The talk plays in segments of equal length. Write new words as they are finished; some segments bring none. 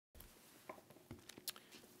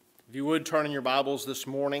If you would turn in your Bibles this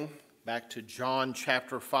morning back to John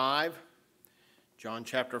chapter 5. John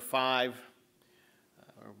chapter 5.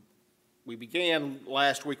 We began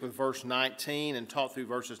last week with verse 19 and taught through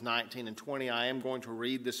verses 19 and 20. I am going to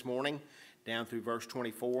read this morning down through verse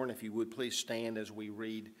 24, and if you would please stand as we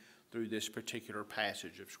read through this particular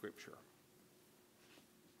passage of Scripture.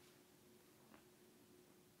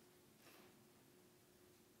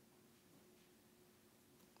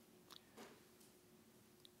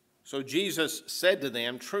 So Jesus said to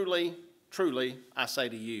them, "Truly, truly, I say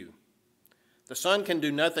to you, the Son can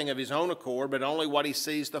do nothing of his own accord, but only what he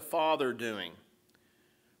sees the Father doing.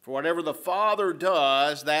 For whatever the Father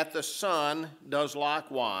does, that the Son does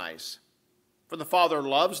likewise. For the Father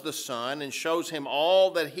loves the Son and shows him all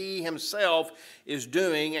that he himself is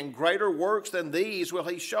doing, and greater works than these will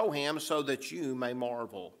he show him, so that you may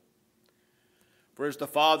marvel. For as the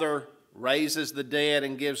Father raises the dead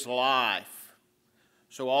and gives life,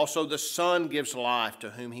 so also the Son gives life to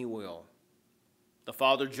whom he will. The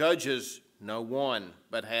Father judges no one,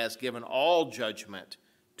 but has given all judgment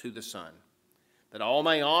to the Son, that all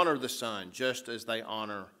may honor the Son just as they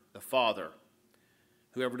honor the Father.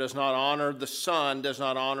 Whoever does not honor the Son does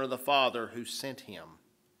not honor the Father who sent him.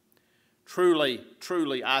 Truly,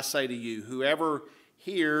 truly, I say to you, whoever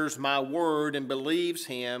hears my word and believes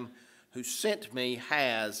him who sent me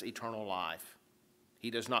has eternal life. He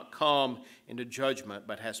does not come into judgment,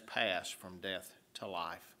 but has passed from death to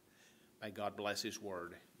life." May God bless his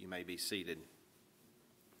word. You may be seated.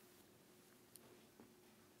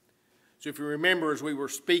 So if you remember, as we were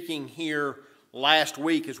speaking here last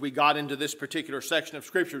week, as we got into this particular section of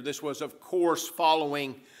Scripture, this was, of course,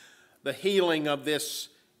 following the healing of this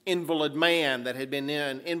invalid man that had been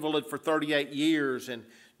an invalid for 38 years. And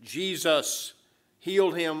Jesus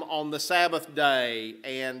healed him on the Sabbath day,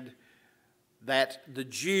 and that the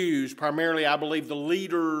Jews, primarily I believe the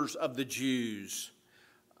leaders of the Jews,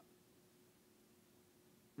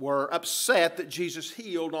 were upset that Jesus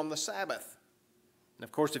healed on the Sabbath. And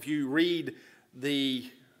of course, if you read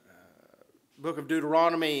the book of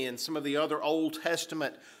Deuteronomy and some of the other Old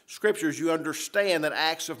Testament scriptures, you understand that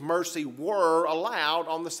acts of mercy were allowed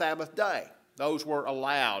on the Sabbath day. Those were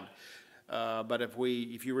allowed. But if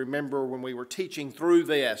you remember when we were teaching through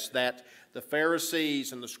this, that the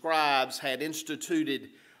Pharisees and the scribes had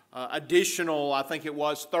instituted additional, I think it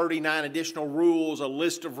was 39 additional rules, a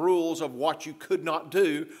list of rules of what you could not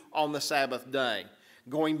do on the Sabbath day,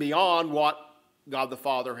 going beyond what God the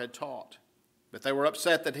Father had taught. But they were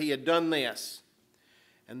upset that he had done this.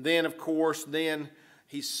 And then, of course,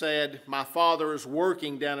 he said, "My Father is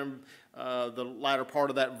working," down in the latter part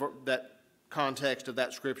of that context of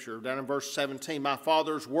that scripture. Down in verse 17, "My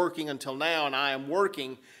Father is working until now, and I am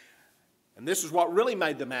working." And this is what really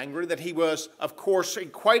made them angry, that he was, of course,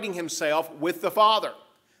 equating himself with the Father,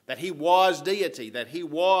 that he was deity, that he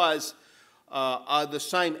was the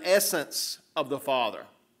same essence of the Father.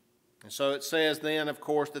 And so it says then, of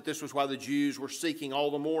course, that this was why the Jews were seeking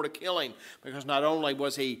all the more to kill him, because not only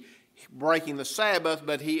was he breaking the Sabbath,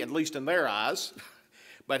 but he, at least in their eyes,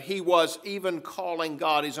 but he was even calling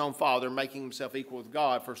God his own Father, making himself equal with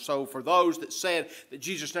God. For those that said that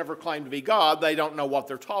Jesus never claimed to be God, they don't know what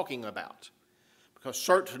they're talking about. Because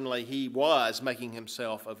certainly he was making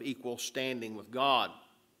himself of equal standing with God.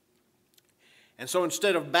 And so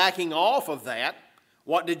instead of backing off of that,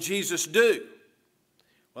 what did Jesus do?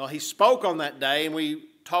 Well, he spoke on that day, and we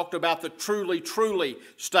talked about the truly, truly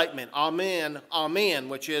statement, amen, amen,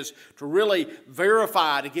 which is to really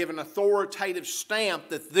verify, to give an authoritative stamp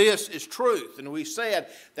that this is truth. And we said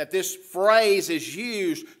that this phrase is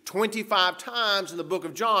used 25 times in the book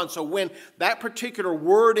of John. So when that particular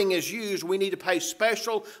wording is used, we need to pay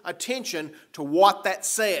special attention to what that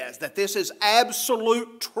says, that this is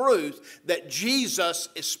absolute truth that Jesus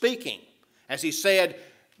is speaking. As he said,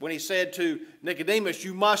 when he said to Nicodemus,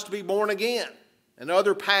 "You must be born again," and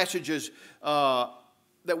other passages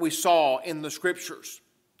that we saw in the Scriptures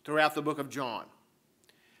throughout the book of John.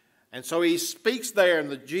 And so he speaks there,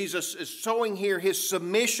 and Jesus is showing here his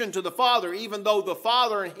submission to the Father, even though the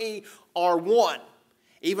Father and he are one.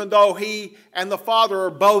 Even though he and the Father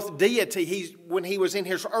are both deity, when he was in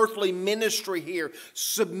his earthly ministry here,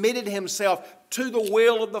 submitted himself to the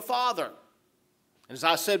will of the Father. And as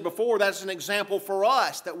I said before, that's an example for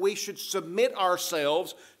us, that we should submit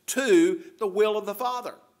ourselves to the will of the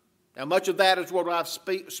Father. Now, much of that is what I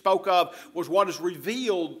spoke of, was what is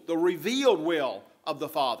revealed, the revealed will of the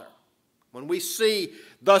Father. When we see,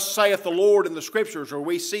 "Thus saith the Lord" in the Scriptures, or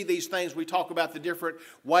we see these things, we talk about the different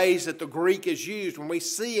ways that the Greek is used. When we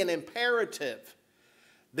see an imperative,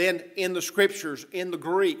 than in the Scriptures, in the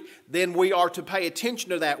Greek, then we are to pay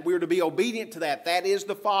attention to that. We are to be obedient to that. That is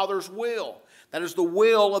the Father's will. That is the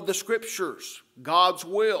will of the Scriptures, God's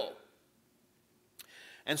will.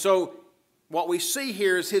 And so what we see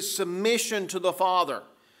here is His submission to the Father.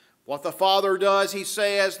 What the Father does, He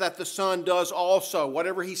says, that the Son does also.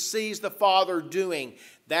 Whatever He sees the Father doing,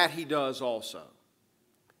 that He does also.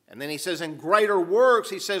 And then He says, in greater works,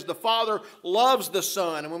 He says the Father loves the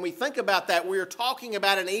Son. And when we think about that, we are talking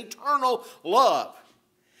about an eternal love.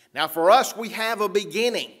 Now for us, we have a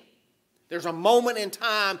beginning. There's a moment in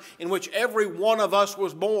time in which every one of us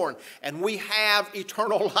was born, and we have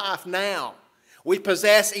eternal life now. We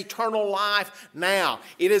possess eternal life now.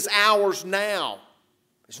 It is ours now.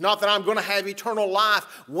 It's not that I'm going to have eternal life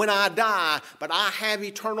when I die, but I have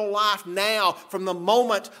eternal life now from the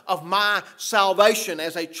moment of my salvation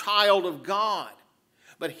as a child of God.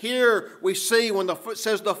 But here we see when it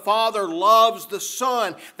says the Father loves the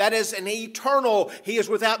Son, that is an eternal, He is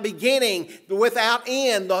without beginning, without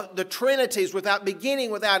end. The Trinity is without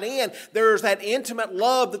beginning, without end. There is that intimate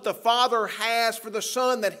love that the Father has for the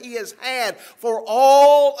Son that He has had for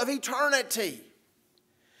all of eternity.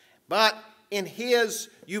 But in His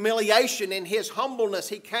humiliation, in His humbleness,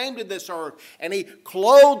 He came to this earth and He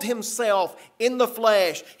clothed Himself in the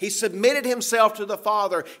flesh. He submitted Himself to the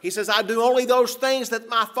Father. He says, I do only those things that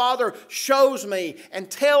my Father shows me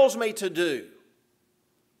and tells me to do.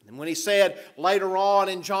 And when He said later on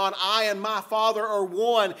in John, I and my Father are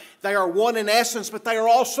one, they are one in essence, but they are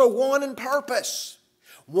also one in purpose,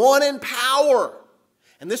 one in power.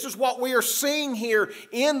 And this is what we are seeing here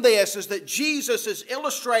in this, is that Jesus is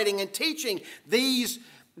illustrating and teaching these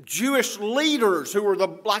Jewish leaders who were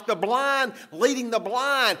like the blind leading the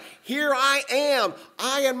blind. Here I am.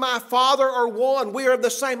 I and my Father are one. We are of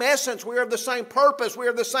the same essence. We are of the same purpose. We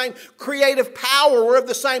are of the same creative power. We're of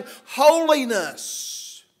the same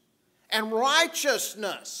holiness and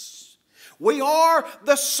righteousness. We are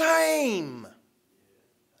the same.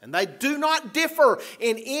 And they do not differ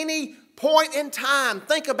in any point in time.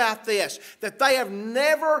 Think about this, that they have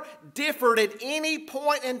never differed at any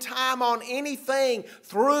point in time on anything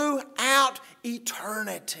throughout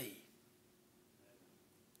eternity.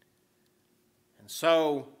 And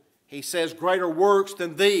so He says greater works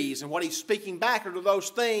than these, and what He's speaking back are to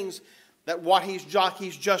those things that what He's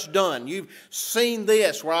just done. You've seen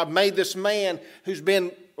this, where I've made this man who's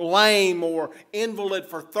been lame or invalid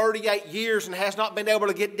for 38 years and has not been able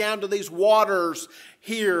to get down to these waters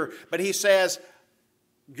here. But He says,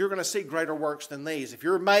 you're going to see greater works than these. If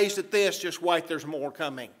you're amazed at this, just wait, there's more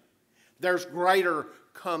coming. There's greater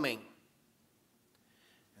coming.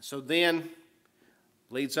 And so then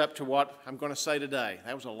leads up to what I'm going to say today.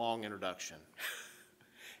 That was a long introduction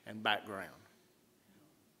and background.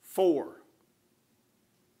 4.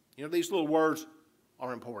 You know, these little words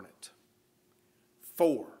are important.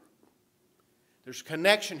 4. There's a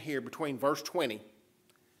connection here between verse 20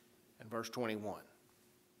 and verse 21.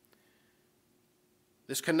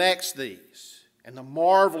 This connects these. And the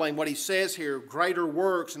marveling, what He says here, greater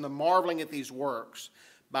works, and the marveling at these works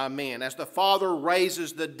by men, as the Father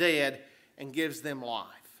raises the dead and gives them life.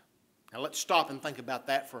 Now let's stop and think about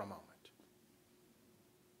that for a moment.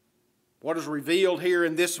 What is revealed here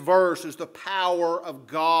in this verse is the power of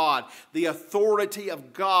God, the authority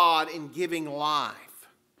of God in giving life.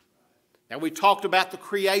 Now we talked about the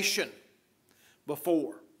creation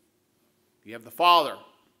before. You have the Father,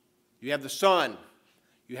 you have the Son,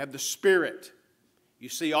 you have the Spirit. You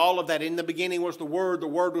see all of that. In the beginning was the Word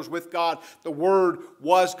was with God, the Word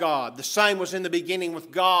was God. The same was in the beginning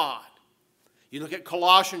with God. You look at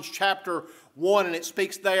Colossians chapter 1 and it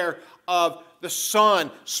speaks there of the Son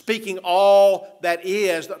speaking all that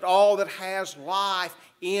is, all that has life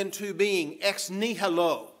into being, ex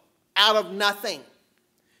nihilo, out of nothing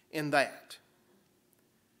in that.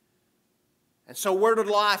 And so where did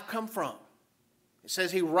life come from? It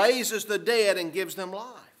says He raises the dead and gives them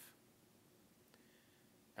life.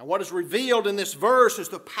 And what is revealed in this verse is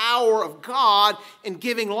the power of God in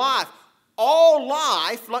giving life. All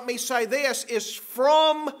life, let me say this, is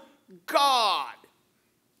from God.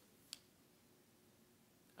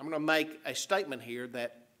 I'm going to make a statement here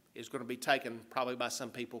that is going to be taken probably by some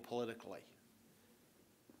people politically.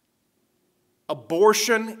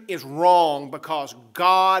 Abortion is wrong because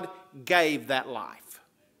God gave that life.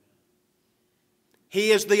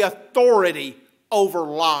 He is the authority over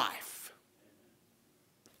life.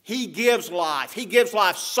 He gives life. He gives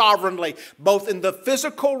life sovereignly, both in the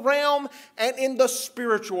physical realm and in the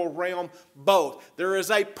spiritual realm, both. There is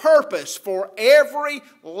a purpose for every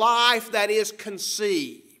life that is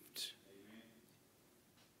conceived.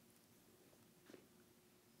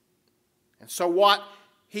 And so what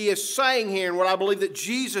he is saying here, and what I believe that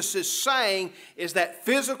Jesus is saying, is that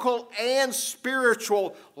physical and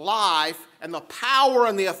spiritual life and the power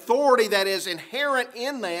and the authority that is inherent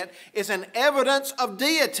in that is an evidence of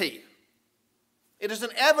deity. It is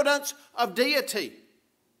an evidence of deity.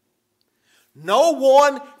 No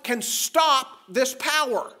one can stop this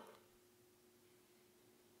power.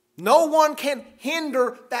 No one can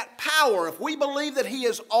hinder that power. If we believe that He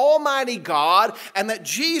is Almighty God and that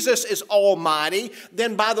Jesus is Almighty,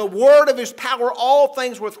 then by the word of His power all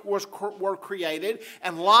things were created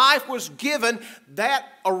and life was given. That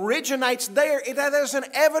originates there. That is an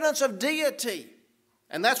evidence of deity.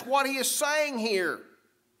 And that's what He is saying here.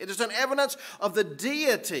 It is an evidence of the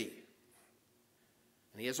deity.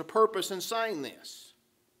 And He has a purpose in saying this.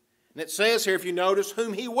 And it says here, if you notice,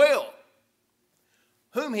 whom He will.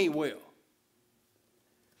 Whom He will.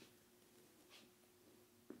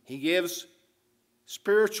 He gives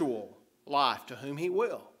spiritual life to whom He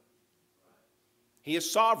will. He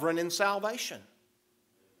is sovereign in salvation.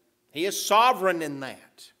 He is sovereign in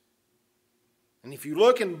that. And if you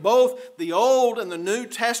look in both the Old and the New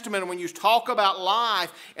Testament, when you talk about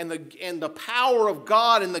life and the power of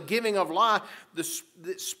God in the giving of life,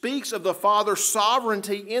 it speaks of the Father's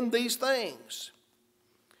sovereignty in these things.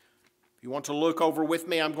 If you want to look over with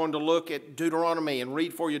me, I'm going to look at Deuteronomy and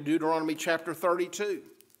read for you Deuteronomy chapter 32.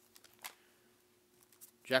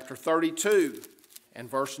 Chapter 32 and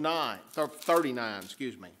verse 39,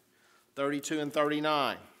 32 and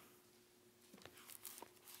 39.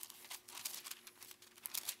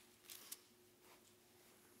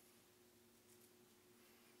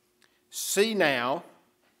 See now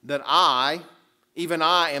that I, even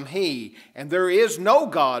I, am He, and there is no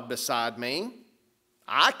God beside me.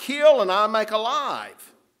 I kill and I make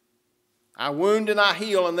alive. I wound and I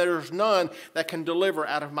heal, and there is none that can deliver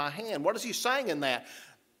out of my hand. What is He saying in that?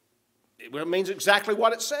 It means exactly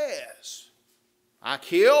what it says. I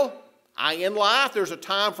kill, I end life. There's a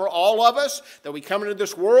time for all of us that we come into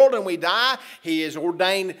this world and we die. He has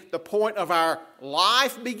ordained the point of our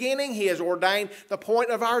life beginning. He has ordained the point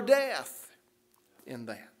of our death in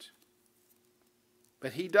that.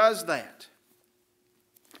 But He does that.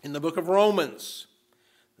 In the book of Romans,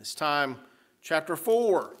 this time chapter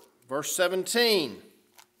 4, verse 17.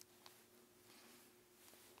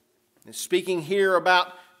 It's speaking here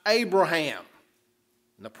about Abraham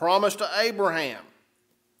and the promise to Abraham.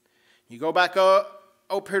 You go back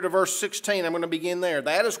up here to verse 16. I'm going to begin there.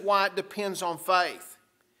 That is why it depends on faith,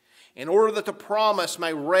 in order that the promise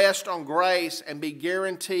may rest on grace and be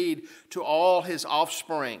guaranteed to all his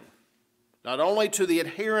offspring, not only to the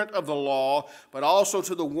adherent of the law, but also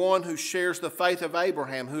to the one who shares the faith of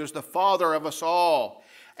Abraham, who is the father of us all.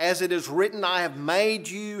 As it is written, I have made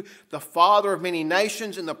you the father of many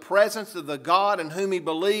nations in the presence of the God in whom he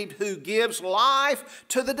believed, who gives life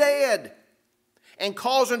to the dead and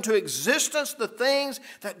calls into existence the things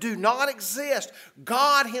that do not exist.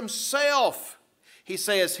 God Himself, He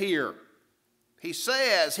says here, He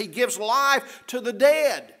says He gives life to the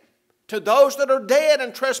dead. To those that are dead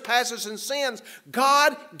in trespasses and sins,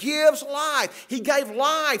 God gives life. He gave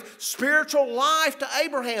life, spiritual life to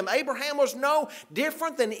Abraham. Abraham was no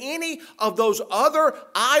different than any of those other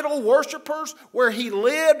idol worshipers where he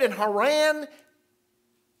lived in Haran.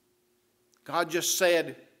 God just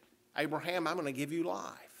said, Abraham, I'm going to give you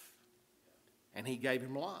life. And He gave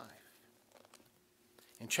him life.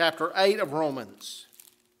 In chapter 8 of Romans,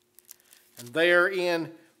 and there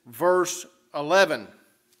in verse 11,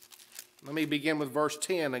 let me begin with verse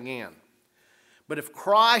 10 again. But if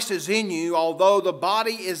Christ is in you, although the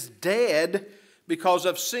body is dead because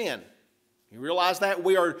of sin. You realize that?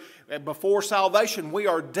 Before salvation, we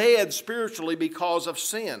are dead spiritually because of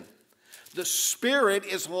sin. The Spirit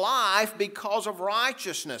is life because of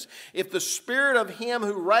righteousness. If the Spirit of Him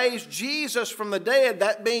who raised Jesus from the dead,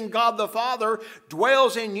 that being God the Father,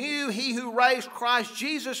 dwells in you, He who raised Christ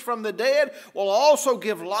Jesus from the dead will also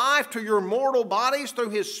give life to your mortal bodies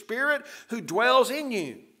through His Spirit who dwells in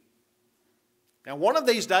you. Now, one of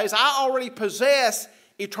these days, I already possess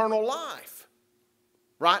eternal life.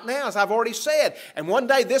 Right now, as I've already said. And one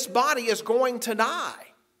day, this body is going to die.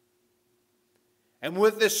 And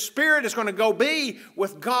with this spirit is going to go be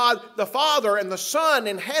with God the Father and the Son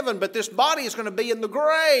in heaven. But this body is going to be in the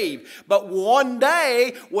grave. But one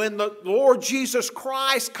day when the Lord Jesus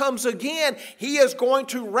Christ comes again, He is going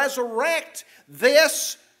to resurrect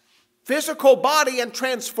this physical body and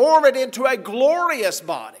transform it into a glorious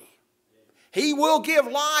body. He will give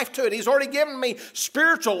life to it. He's already given me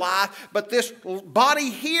spiritual life, but this body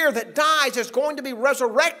here that dies is going to be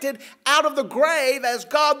resurrected out of the grave as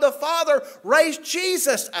God the Father raised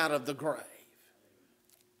Jesus out of the grave.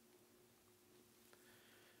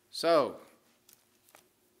 So,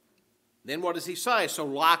 then what does he say? So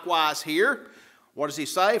likewise here, what does he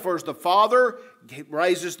say? For as the Father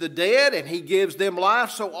raises the dead and he gives them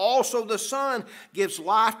life, so also the Son gives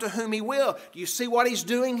life to whom he will. Do you see what he's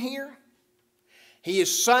doing here? He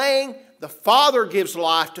is saying the Father gives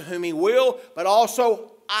life to whom he will, but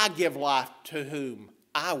also I give life to whom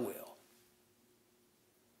I will.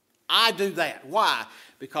 I do that. Why?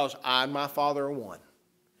 Because I and my Father are one.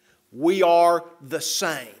 We are the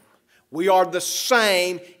same. We are the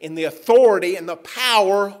same in the authority and the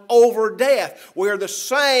power over death. We are the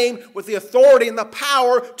same with the authority and the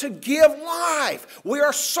power to give life. We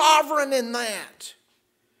are sovereign in that.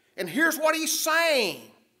 And here's what he's saying.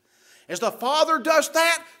 As the Father does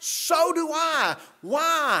that, so do I.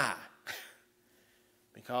 Why?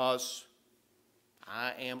 Because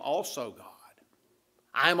I am also God.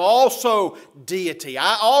 I am also deity.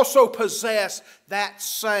 I also possess that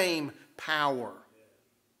same power.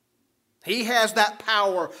 He has that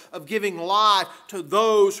power of giving life to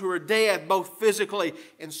those who are dead, both physically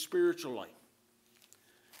and spiritually.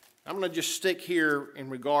 I'm going to just stick here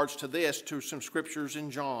in regards to this to some scriptures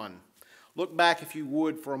in John. Look back, if you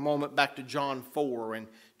would, for a moment back to John 4 and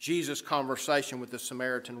Jesus' conversation with the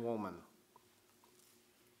Samaritan woman.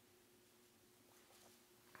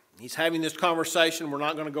 He's having this conversation. We're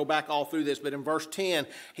not going to go back all through this, but in verse 10,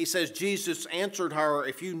 he says, Jesus answered her,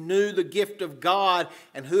 if you knew the gift of God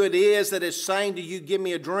and who it is that is saying to you, give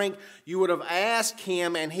me a drink, you would have asked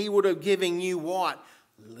him and he would have given you what?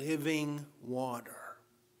 Living water.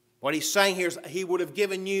 What he's saying here is he would have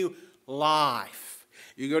given you life.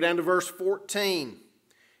 You go down to verse 14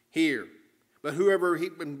 here. But whoever,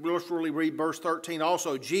 let's really read verse 13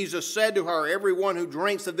 also. Jesus said to her, everyone who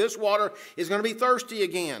drinks of this water is going to be thirsty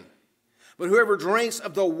again. But whoever drinks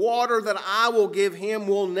of the water that I will give him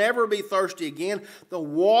will never be thirsty again. The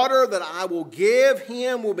water that I will give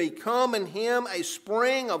him will become in him a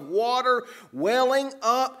spring of water welling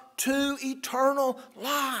up to eternal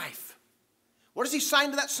life. What is he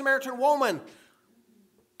saying to that Samaritan woman?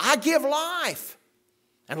 I give life.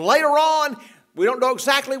 And later on, we don't know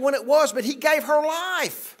exactly when it was, but he gave her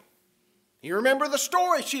life. You remember the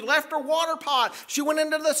story. She left her water pot. She went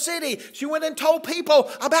into the city. She went and told people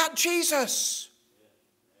about Jesus.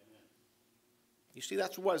 You see,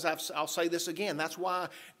 that's what, I'll say this again. That's why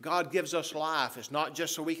God gives us life. It's not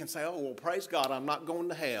just so we can say, oh, well, praise God, I'm not going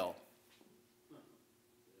to hell.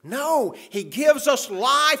 No, he gives us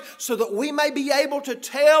life so that we may be able to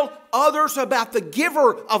tell others about the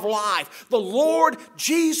giver of life, the Lord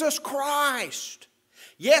Jesus Christ.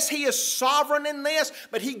 Yes, he is sovereign in this,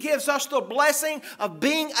 but he gives us the blessing of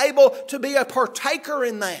being able to be a partaker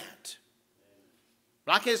in that.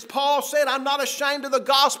 Like as Paul said, I'm not ashamed of the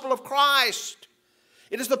gospel of Christ.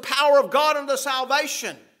 It is the power of God unto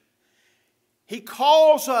salvation. He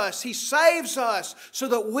calls us, he saves us so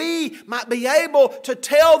that we might be able to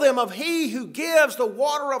tell them of he who gives the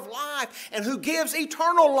water of life and who gives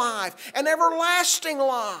eternal life and everlasting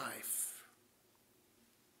life.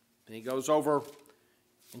 And he goes over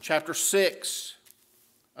in chapter 6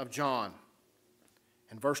 of John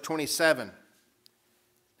and verse 27.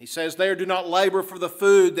 He says there, do not labor for the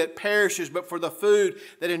food that perishes, but for the food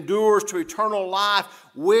that endures to eternal life,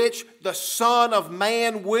 which the Son of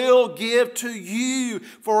Man will give to you.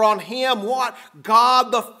 For on him what?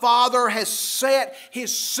 God the Father has set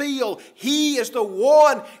his seal. He is the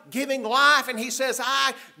one giving life, and he says,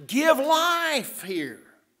 I give life here.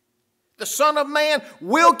 The Son of Man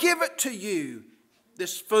will give it to you,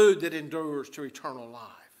 this food that endures to eternal life.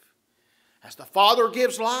 As the Father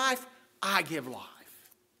gives life, I give life.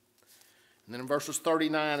 And then in verses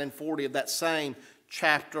 39 and 40 of that same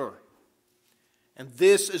chapter, and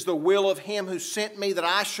this is the will of him who sent me, that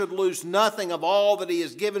I should lose nothing of all that he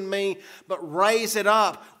has given me, but raise it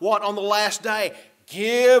up. What? On the last day.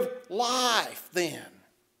 Give life then.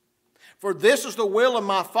 For this is the will of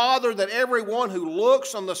my Father, that everyone who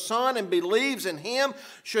looks on the Son and believes in him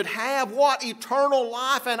should have what? Eternal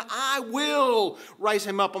life, and I will raise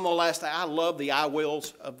him up on the last day. I love the I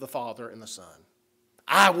wills of the Father and the Son.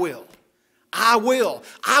 I will. I will.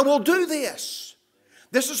 I will do this.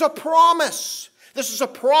 This is a promise. This is a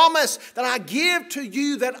promise that I give to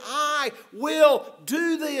you that I will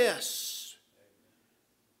do this.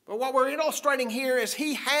 But what we're illustrating here is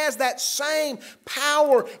he has that same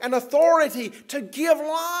power and authority to give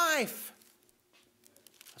life.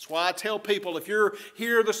 That's why I tell people, if you're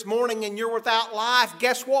here this morning and you're without life,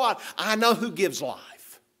 guess what? I know who gives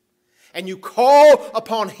life. And you call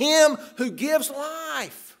upon him who gives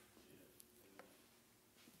life.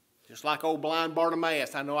 Just like old blind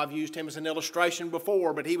Bartimaeus. I know I've used him as an illustration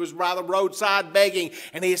before, but he was by the roadside begging,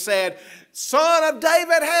 and he said, "Son of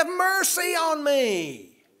David, have mercy on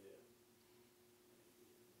me."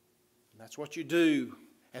 And that's what you do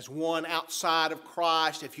as one outside of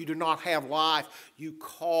Christ. If you do not have life, you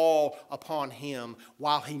call upon him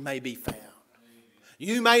while he may be found.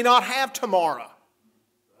 You may not have tomorrow.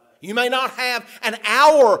 You may not have an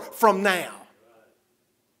hour from now.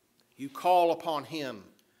 You call upon him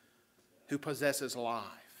who possesses life.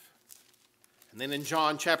 And then in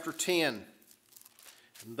John chapter 10,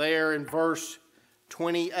 and there in verse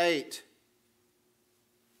 28,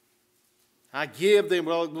 I give them,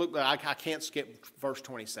 well, look, I can't skip verse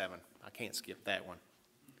 27. I can't skip that one.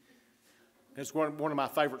 It's one of my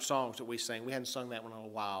favorite songs that we sing. We hadn't sung that one in a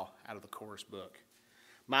while out of the chorus book.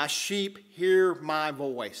 My sheep hear my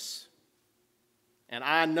voice, and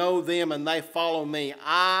I know them, and they follow me.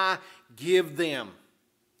 I give them,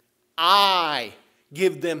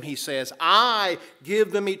 he says, I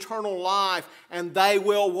give them eternal life, and they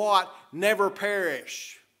will what? Never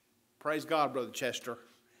perish. Praise God, Brother Chester.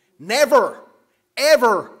 Never,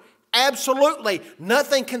 ever, absolutely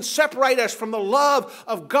nothing can separate us from the love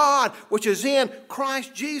of God which is in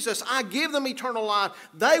Christ Jesus. I give them eternal life.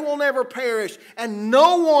 They will never perish, and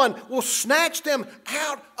no one will snatch them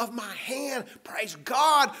out of my hand. Praise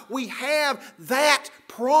God, we have that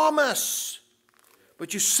promise.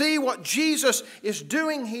 But you see what Jesus is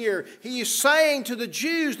doing here. He is saying to the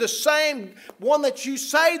Jews, the same one that you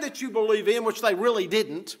say that you believe in, which they really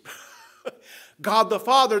didn't, God the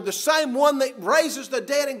Father, the same one that raises the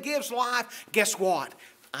dead and gives life, guess what?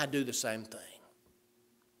 I do the same thing.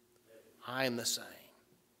 I am the same.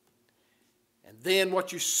 And then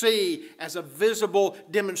what you see as a visible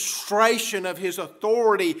demonstration of his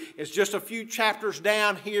authority is just a few chapters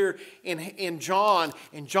down here in John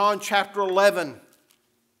chapter 11.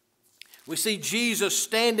 We see Jesus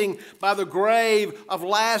standing by the grave of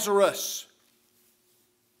Lazarus.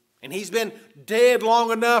 And he's been dead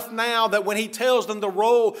long enough now that when he tells them to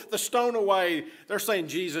roll the stone away, they're saying,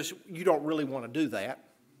 Jesus, you don't really want to do that.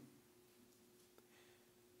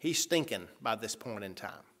 He's stinking by this point in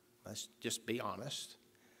time. Let's just be honest.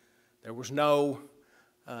 There was no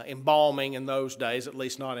embalming in those days, at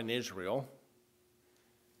least not in Israel.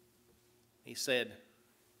 He said,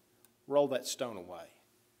 roll that stone away.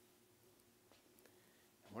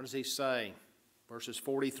 What does he say? Verses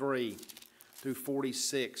 43 through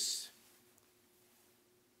 46.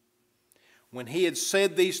 When he had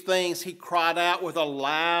said these things, he cried out with a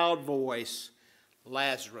loud voice,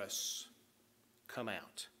 Lazarus, come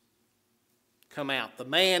out. Come out. The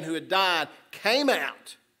man who had died came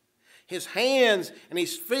out, his hands and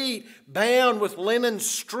his feet bound with linen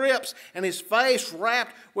strips, and his face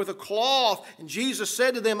wrapped with a cloth. And Jesus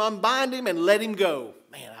said to them, unbind him and let him go.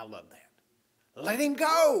 Man, I love that. Let him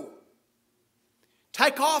go.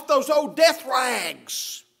 Take off those old death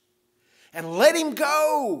rags and let him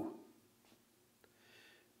go.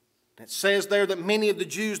 It says there that many of the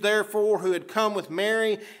Jews, therefore, who had come with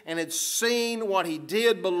Mary and had seen what he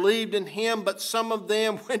did, believed in him, but some of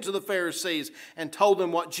them went to the Pharisees and told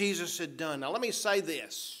them what Jesus had done. Now, let me say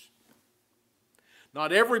this.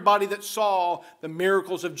 Not everybody that saw the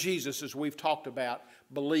miracles of Jesus, as we've talked about,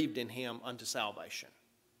 believed in him unto salvation.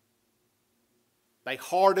 They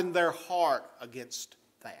hardened their heart against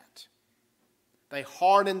that. They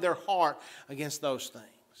hardened their heart against those things.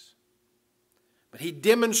 But he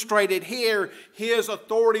demonstrated here his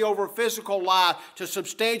authority over physical life to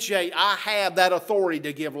substantiate, I have that authority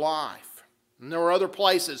to give life. And there were other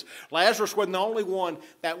places. Lazarus wasn't the only one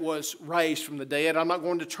that was raised from the dead. I'm not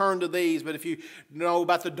going to turn to these, but if you know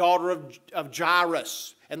about the daughter of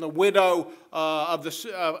Jairus and the widow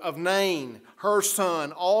of Nain, her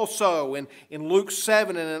son also in Luke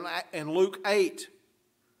 7 and Luke 8.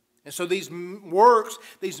 And so these works,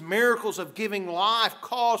 these miracles of giving life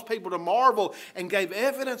caused people to marvel and gave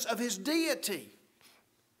evidence of his deity.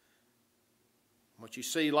 What you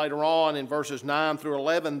see later on in verses 9 through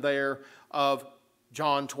 11 there of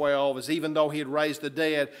John 12 is even though he had raised the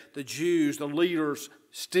dead, the Jews, the leaders,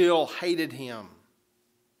 still hated him.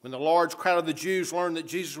 When the large crowd of the Jews learned that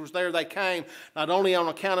Jesus was there, they came not only on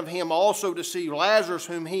account of him, also to see Lazarus,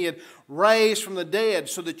 whom he had raised from the dead.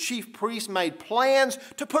 So the chief priests made plans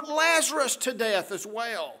to put Lazarus to death as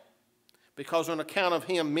well, because on account of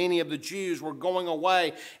him, many of the Jews were going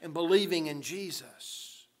away and believing in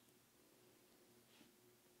Jesus.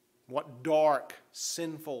 What dark,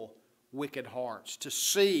 sinful, wicked hearts to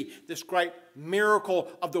see this great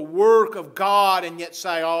miracle of the work of God and yet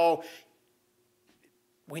say, oh,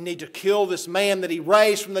 we need to kill this man that he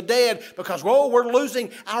raised from the dead because, whoa, we're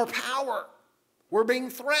losing our power. We're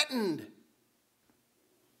being threatened.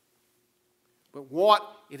 But what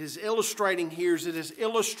it is illustrating here is it is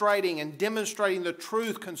illustrating and demonstrating the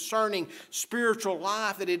truth concerning spiritual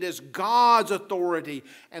life, that it is God's authority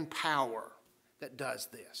and power that does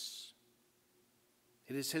this.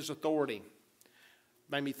 It is His authority.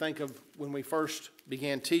 Made me think of when we first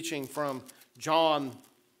began teaching from John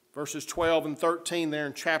verses 12 and 13 there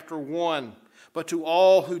in chapter 1. But to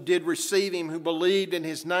all who did receive Him, who believed in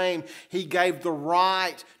His name, He gave the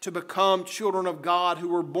right to become children of God, who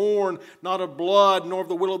were born not of blood, nor of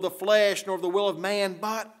the will of the flesh, nor of the will of man,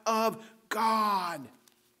 but of God.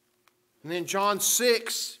 And then John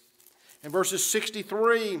 6 and verses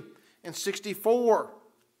 63 and 64.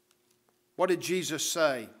 What did Jesus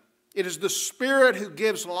say? It is the Spirit who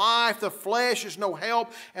gives life. The flesh is no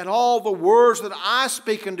help. And all the words that I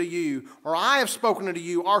speak unto you, or I have spoken unto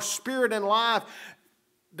you, are spirit and life.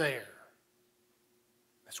 There.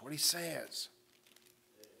 That's what He says.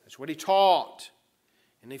 That's what He taught.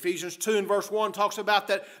 In Ephesians 2 and verse 1 talks about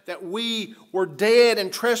that we were dead in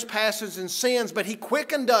trespasses and sins, but He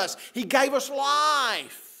quickened us. He gave us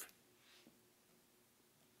life.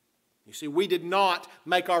 You see, we did not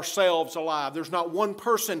make ourselves alive. There's not one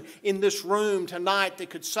person in this room tonight that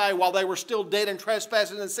could say, while they were still dead in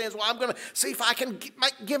trespasses and sins, well, I'm going to see if I can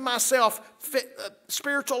give myself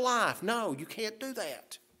spiritual life. No, you can't do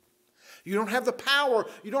that. You don't have the power.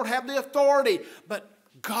 You don't have the authority. But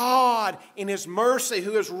God, in His mercy,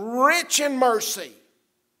 who is rich in mercy,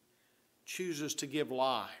 chooses to give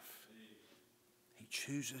life. He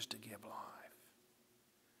chooses to give life.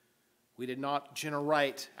 We did not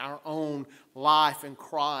generate our own life in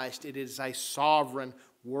Christ. It is a sovereign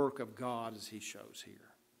work of God, as He shows here.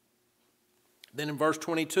 Then in verse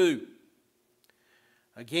 22,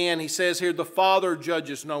 again He says here, the Father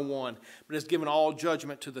judges no one, but has given all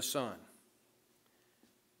judgment to the Son.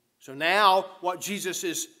 So now what Jesus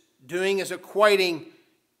is doing is equating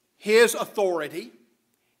His authority,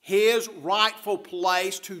 His rightful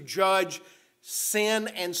place to judge sin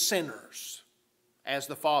and sinners, as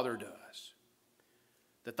the Father does.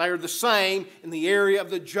 That they are the same in the area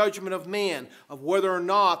of the judgment of men, of whether or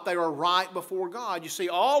not they are right before God. You see,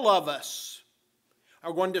 all of us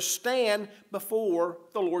are going to stand before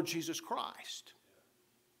the Lord Jesus Christ.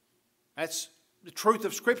 That's the truth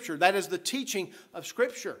of Scripture. That is the teaching of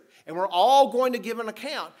Scripture. And we're all going to give an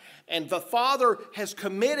account. And the Father has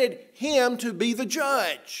committed Him to be the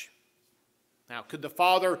judge. Now, could the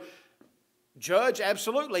Father judge?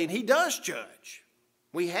 Absolutely. And He does judge.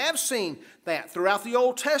 We have seen that throughout the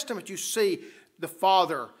Old Testament. You see the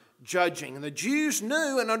Father judging. And the Jews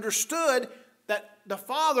knew and understood that the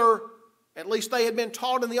Father, at least they had been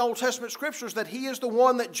taught in the Old Testament Scriptures, that He is the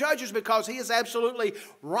one that judges because He is absolutely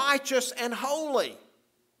righteous and holy.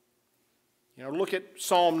 You know, look at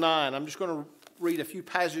Psalm 9. I'm just going to read a few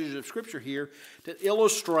passages of Scripture here that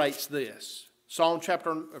illustrates this. Psalm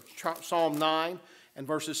 9 and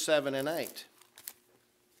verses 7 and 8.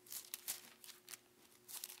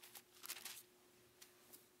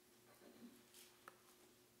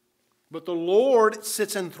 But the Lord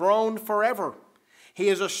sits enthroned forever. He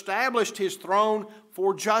has established His throne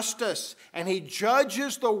for justice, and He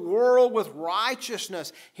judges the world with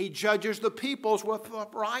righteousness. He judges the peoples with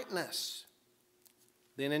uprightness.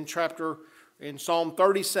 Then in Psalm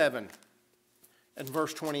 37 and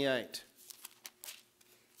verse 28.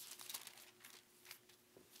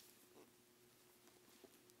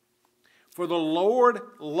 For the Lord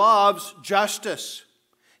loves justice.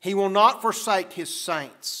 He will not forsake His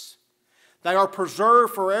saints. They are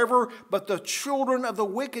preserved forever, but the children of the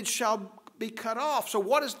wicked shall be cut off. So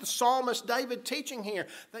what is the psalmist David teaching here?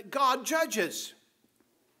 That God judges.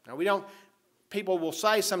 Now people will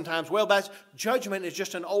say sometimes, well, judgment is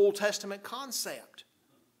just an Old Testament concept.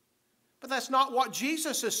 But that's not what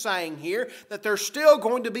Jesus is saying here, that there's still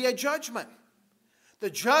going to be a judgment. The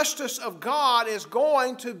justice of God is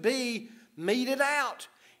going to be meted out.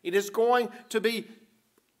 It is going to be,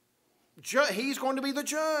 He's going to be the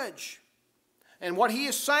judge. And what He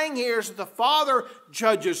is saying here is that the Father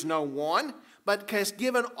judges no one, but has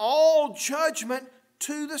given all judgment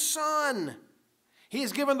to the Son. He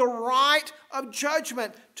has given the right of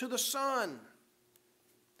judgment to the Son.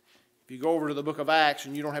 If you go over to the book of Acts,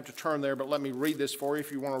 and you don't have to turn there, but let me read this for you.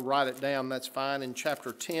 If you want to write it down, that's fine. In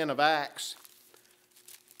chapter 10 of Acts,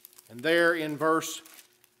 and there in verse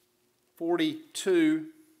 42,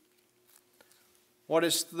 what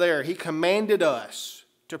is there? He commanded us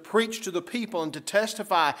to preach to the people and to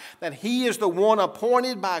testify that He is the one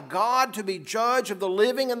appointed by God to be judge of the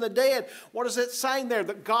living and the dead. What is it saying there?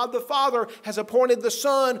 That God the Father has appointed the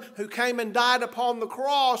Son who came and died upon the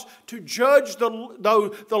cross to judge the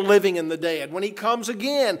living and the dead. When He comes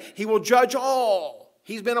again, He will judge all.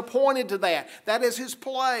 He's been appointed to that. That is His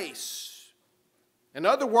place. In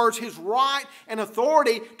other words, His right and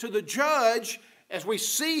authority to the judge, as we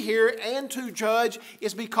see here, and to judge,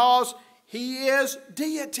 is because He is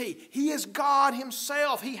deity. He is God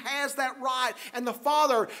Himself. He has that right. And the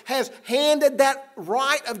Father has handed that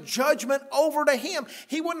right of judgment over to Him.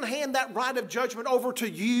 He wouldn't hand that right of judgment over to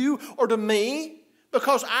you or to me,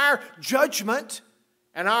 because our judgment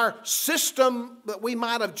and our system that we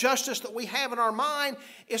might of justice that we have in our mind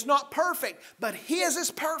is not perfect. But His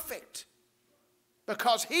is perfect,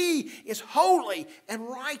 because He is holy and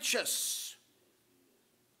righteous.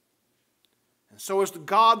 And so as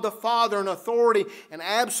God the Father in authority and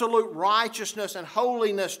absolute righteousness and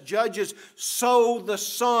holiness judges, so the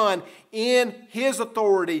Son in His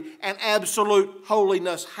authority and absolute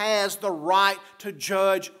holiness has the right to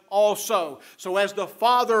judge also. So as the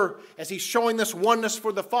Father, as He's showing this oneness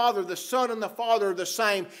for the Father, the Son and the Father are the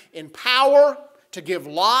same in power to give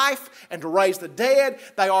life and to raise the dead.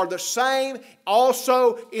 They are the same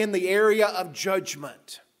also in the area of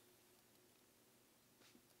judgment.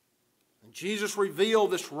 Jesus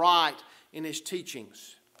revealed this right in His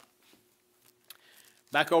teachings.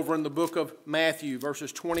 Back over in the book of Matthew,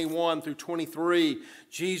 verses 21 through 23,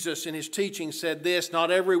 Jesus in His teaching said this,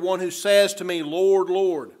 "Not everyone who says to me, 'Lord,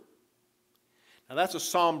 Lord.'" Now that's a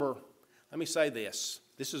somber, let me say this.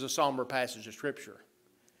 This is a somber passage of Scripture.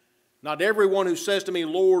 "Not everyone who says to me,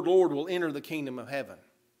 'Lord, Lord,' will enter the kingdom of heaven."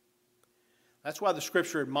 That's why the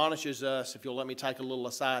Scripture admonishes us, if you'll let me take a little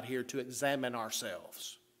aside here, to examine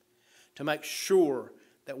ourselves, to make sure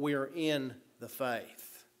that we are in the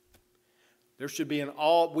faith. There should be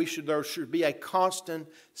there should be a constant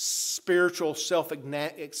spiritual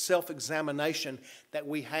self-examination that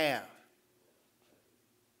we have.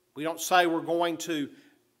 We don't say we're going to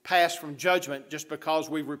pass from judgment just because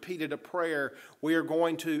we've repeated a prayer. We are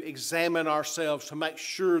going to examine ourselves to make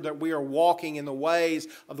sure that we are walking in the ways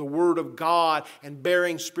of the Word of God and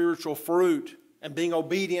bearing spiritual fruit and being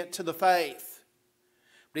obedient to the faith.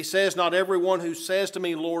 But He says, "Not everyone who says to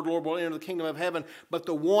me, 'Lord, Lord,' will enter the kingdom of heaven, but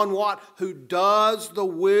the one," what? "Who does the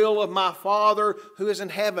will of my Father who is in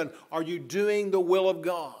heaven." Are you doing the will of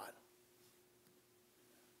God?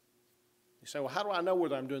 You say, "Well, how do I know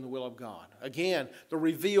whether I'm doing the will of God?" Again, the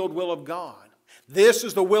revealed will of God. This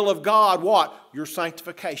is the will of God, what? Your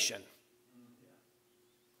sanctification.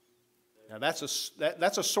 Now that's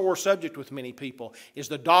a sore subject with many people, is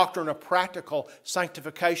the doctrine of practical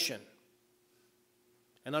sanctification.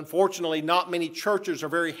 And unfortunately, not many churches are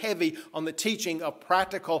very heavy on the teaching of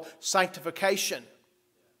practical sanctification.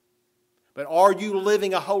 But are you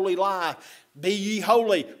living a holy life? "Be ye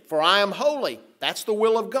holy, for I am holy." That's the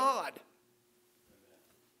will of God.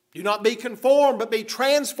 "Do not be conformed, but be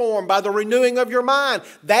transformed by the renewing of your mind."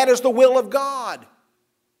 That is the will of God.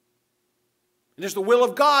 It is the will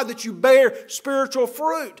of God that you bear spiritual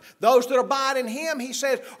fruit. Those that abide in Him, He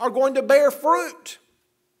says, are going to bear fruit.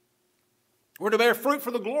 We're to bear fruit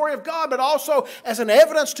for the glory of God, but also as an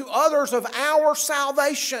evidence to others of our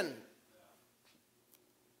salvation.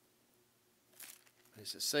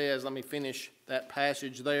 As it says, let me finish that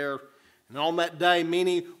passage there. "And on that day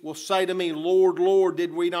many will say to me, 'Lord, Lord,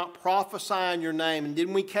 did we not prophesy in your name? And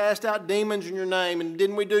didn't we cast out demons in your name? And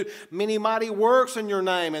didn't we do many mighty works in your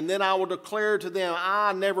name?' And then I will declare to them,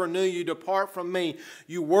 'I never knew you. Depart from me,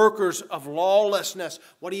 you workers of lawlessness.'"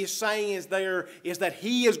 What He is saying is that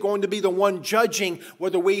He is going to be the one judging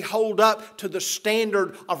whether we hold up to the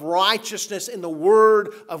standard of righteousness in the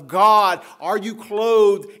Word of God. Are you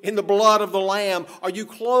clothed in the blood of the Lamb? Are you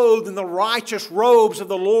clothed in the righteous robes of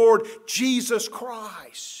the Lord Jesus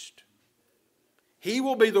Christ? He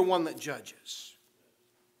will be the one that judges.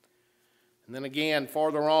 And then again,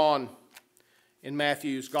 farther on in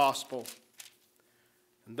Matthew's Gospel,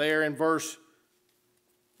 and there in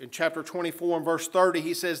chapter 24 and verse 30,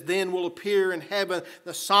 He says, "Then will appear in heaven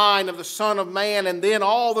the sign of the Son of Man, and then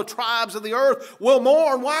all the tribes of the earth will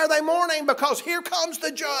mourn." Why are they mourning? Because here comes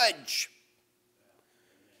the judge.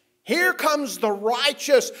 Here comes the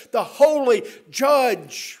righteous, the holy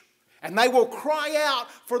judge. And they will cry out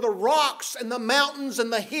for the rocks and the mountains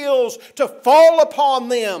and the hills to fall upon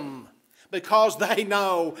them, because they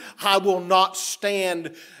know, "I will not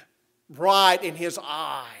stand right in His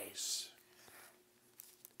eyes."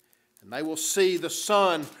 And they will see the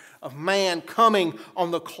Son of Man coming on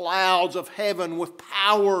the clouds of heaven with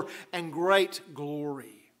power and great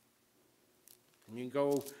glory. And you can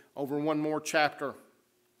go over one more chapter.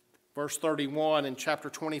 Verse 31 in chapter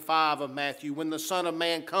 25 of Matthew. When the Son of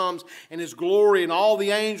Man comes in His glory and all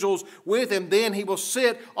the angels with Him, then He will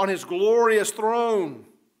sit on His glorious throne.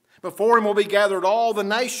 Before Him will be gathered all the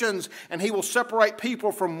nations, and He will separate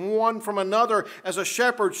people from one from another as a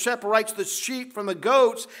shepherd separates the sheep from the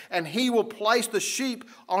goats, and He will place the sheep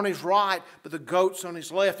on His right, but the goats on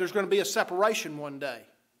His left. There's going to be a separation one day.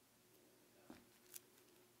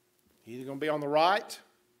 You're either going to be on the right,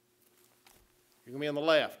 you're going to be on the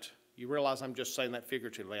left. You realize I'm just saying that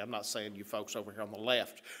figuratively. I'm not saying you folks over here on the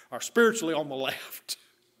left are spiritually on the left.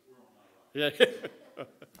 Yeah. You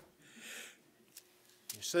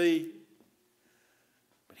see,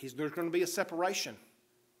 but there's going to be a separation.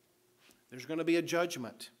 There's going to be a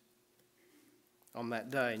judgment on that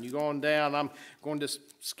day. And you go on down, I'm going to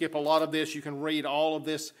skip a lot of this. You can read all of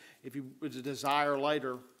this if you would desire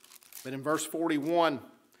later. But in verse 41,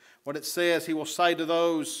 what it says, He will say to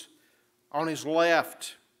those on His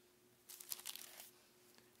left,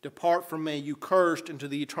 "Depart from me, you cursed, into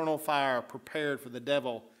the eternal fire prepared for the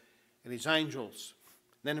devil and his angels."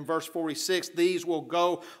 Then in verse 46, these will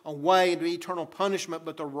go away into eternal punishment,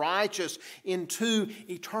 but the righteous into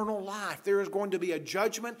eternal life. There is going to be a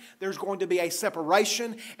judgment. There's going to be a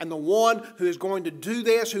separation. And the one who is going to do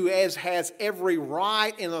this, who has every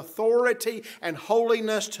right and authority and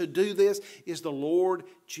holiness to do this, is the Lord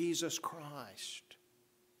Jesus Christ.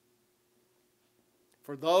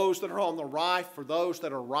 For those that are on the right, for those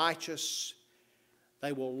that are righteous,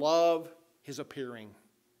 they will love His appearing.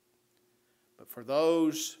 But for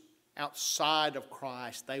those outside of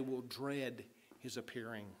Christ, they will dread His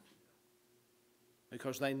appearing.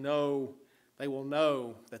 Because they will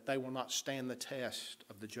know that they will not stand the test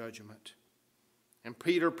of the judgment. And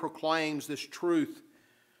Peter proclaims this truth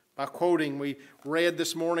by quoting, we read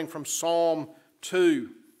this morning from Psalm 2.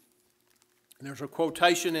 And there's a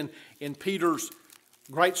quotation in Peter's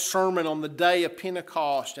great sermon on the day of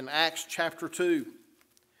Pentecost in Acts chapter 2.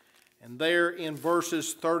 And there in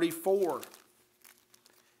verses 34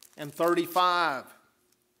 and 35.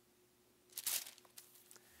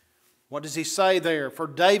 What does he say there? For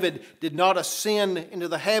David did not ascend into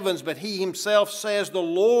the heavens, but he himself says, the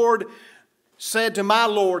Lord said to my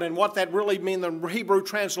Lord. And what that really means in the Hebrew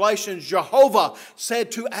translation, Jehovah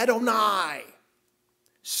said to Adonai,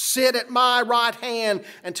 sit at my right hand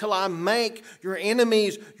until I make your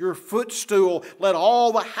enemies your footstool. Let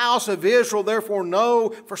all the house of Israel therefore know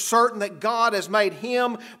for certain that God has made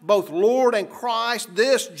Him both Lord and Christ,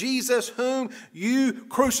 this Jesus whom you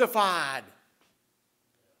crucified.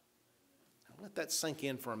 Now let that sink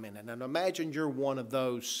in for a minute. And imagine you're one of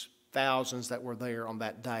those thousands that were there on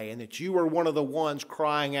that day, and that you were one of the ones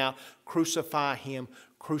crying out, crucify Him,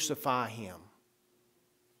 crucify Him.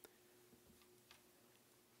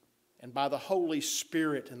 And by the Holy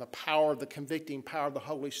Spirit and the power of the convicting power of the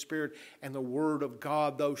Holy Spirit and the Word of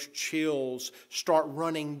God, those chills start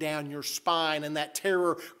running down your spine, and that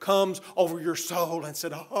terror comes over your soul and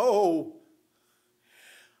said, oh,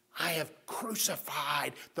 I have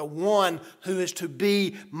crucified the one who is to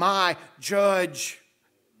be my judge.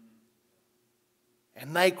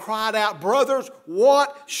 And they cried out, brothers,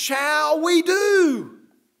 what shall we do?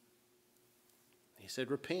 He said,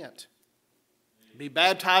 repent. Be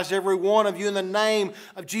baptized, every one of you, in the name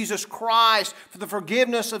of Jesus Christ for the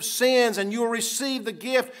forgiveness of sins, and you will receive the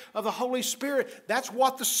gift of the Holy Spirit. That's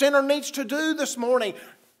what the sinner needs to do this morning.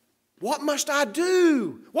 What must I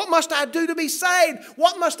do? What must I do to be saved?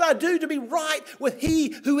 What must I do to be right with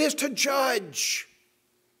He who is to judge?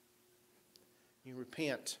 You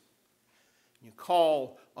repent. You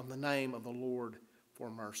call on the name of the Lord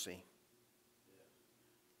for mercy.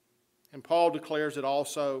 And Paul declares it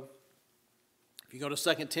also. If you go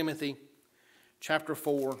to 2 Timothy chapter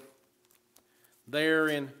 4, there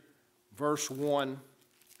in verse 1,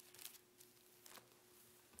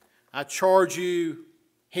 I charge you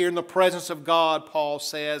here in the presence of God, Paul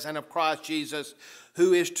says, and of Christ Jesus,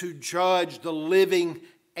 who is to judge the living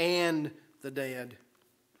and the dead.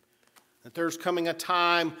 That there's coming a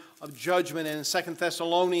time of judgment. And in 2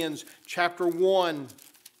 Thessalonians chapter 1,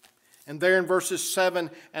 and there in verses 7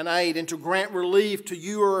 and 8, and to grant relief to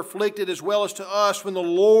you who are afflicted as well as to us when the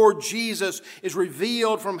Lord Jesus is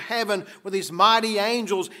revealed from heaven with His mighty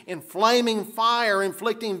angels in flaming fire,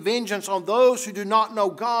 inflicting vengeance on those who do not know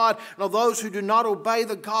God and on those who do not obey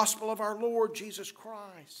the gospel of our Lord Jesus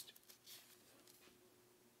Christ.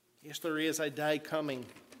 Yes, there is a day coming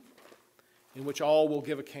in which all will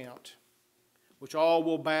give account, which all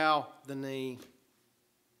will bow the knee.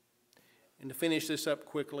 And to finish this up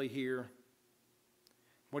quickly here,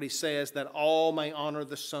 what he says, that all may honor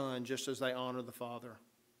the Son just as they honor the Father.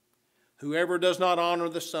 Whoever does not honor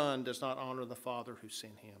the Son does not honor the Father who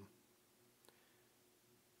sent him.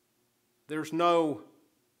 There's no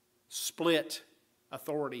split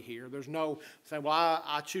authority here. There's no saying, well,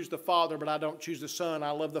 I choose the Father, but I don't choose the Son.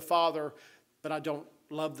 I love the Father, but I don't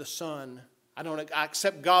love the Son. I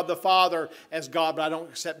accept God the Father as God, but I don't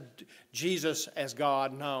accept Jesus as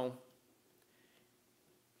God. No.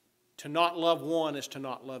 To not love one is to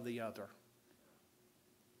not love the other.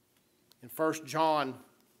 In 1 John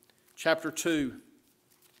chapter 2,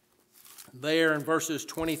 there in verses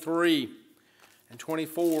 23 and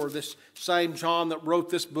 24, this same John that wrote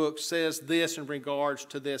this book says this in regards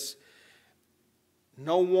to this: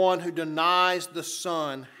 no one who denies the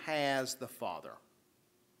Son has the Father.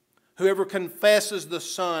 Whoever confesses the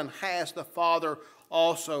Son has the Father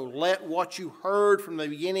also. Let what you heard from the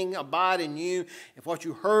beginning abide in you. If what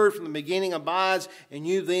you heard from the beginning abides in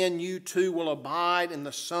you, then you too will abide in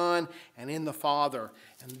the Son and in the Father.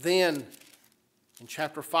 And then in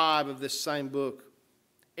chapter 5 of this same book,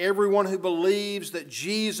 everyone who believes that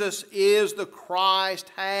Jesus is the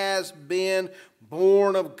Christ has been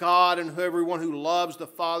born of God, and everyone who loves the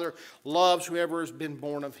Father loves whoever has been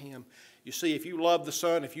born of him. You see, if you love the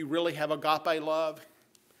Son, if you really have agape love,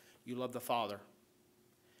 you love the Father.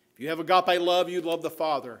 If you have agape love, you love the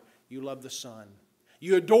Father. You love the Son.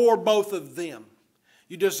 You adore both of them.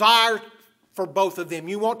 You desire for both of them.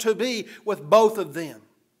 You want to be with both of them.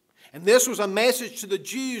 And this was a message to the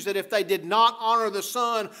Jews that if they did not honor the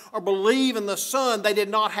Son or believe in the Son, they did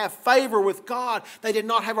not have favor with God. They did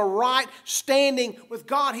not have a right standing with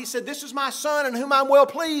God. He said, this is my Son in whom I'm well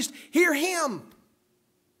pleased. Hear him.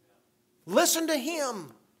 Listen to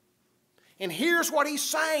him. And here's what he's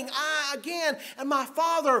saying. I, again, and my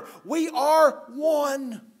Father, we are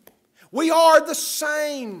one. We are the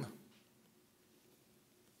same.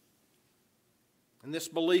 And this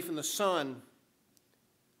belief in the Son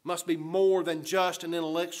must be more than just an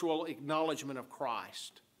intellectual acknowledgement of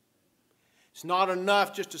Christ. It's not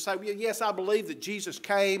enough just to say, well, yes, I believe that Jesus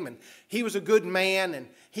came and he was a good man and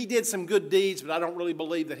he did some good deeds, but I don't really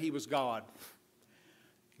believe that he was God.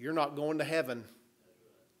 You're not going to heaven.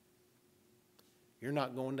 You're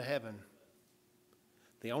not going to heaven.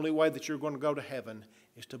 The only way that you're going to go to heaven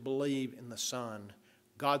is to believe in the Son,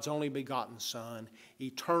 God's only begotten Son,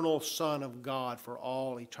 eternal Son of God for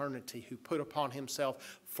all eternity, who put upon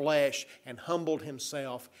himself flesh and humbled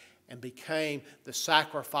himself and became the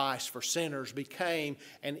sacrifice for sinners, became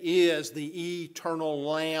and is the eternal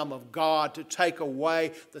Lamb of God to take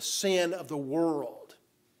away the sin of the world.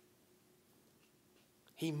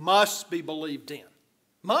 He must be believed in.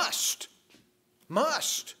 Must.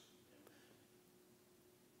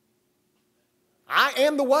 I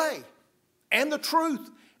am the way and the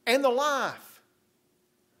truth and the life.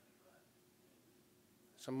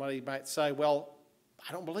 Somebody might say, well,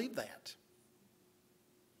 I don't believe that.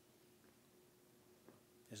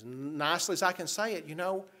 As nicely as I can say it,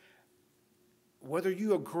 whether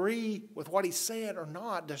you agree with what he said or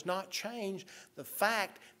not does not change the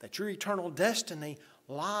fact that your eternal destiny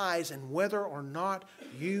lies in whether or not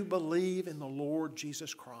you believe in the Lord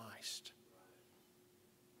Jesus Christ.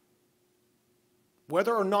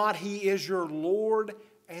 Whether or not he is your Lord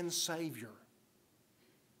and Savior.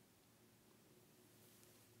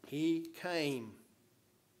 He came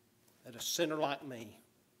that a sinner like me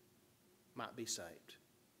might be saved.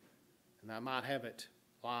 And I might have it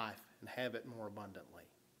life and have it more abundantly.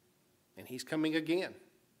 And he's coming again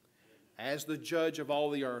as the judge of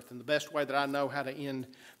all the earth. And the best way that I know how to end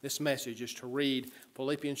this message is to read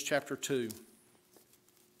Philippians chapter 2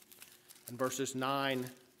 and verses 9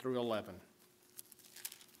 through 11.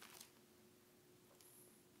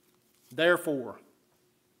 Therefore,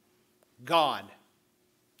 God,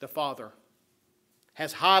 the Father,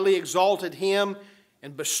 has highly exalted him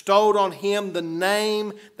and bestowed on him the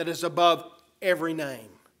name that is above every name,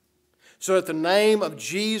 so that the name of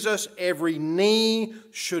Jesus every knee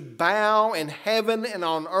should bow in heaven and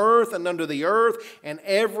on earth and under the earth, and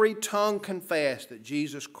every tongue confess that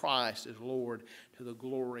Jesus Christ is Lord, to the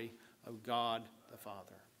glory of God the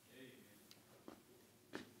Father.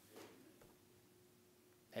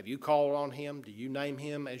 Have you called on him? Do you name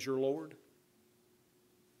him as your Lord?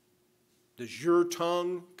 Does your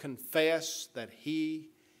tongue confess that he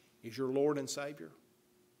is your Lord and Savior?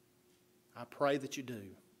 I pray that you do.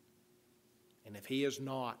 And if he is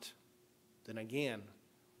not, then again,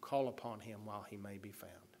 call upon him while he may be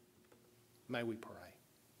found. May we pray.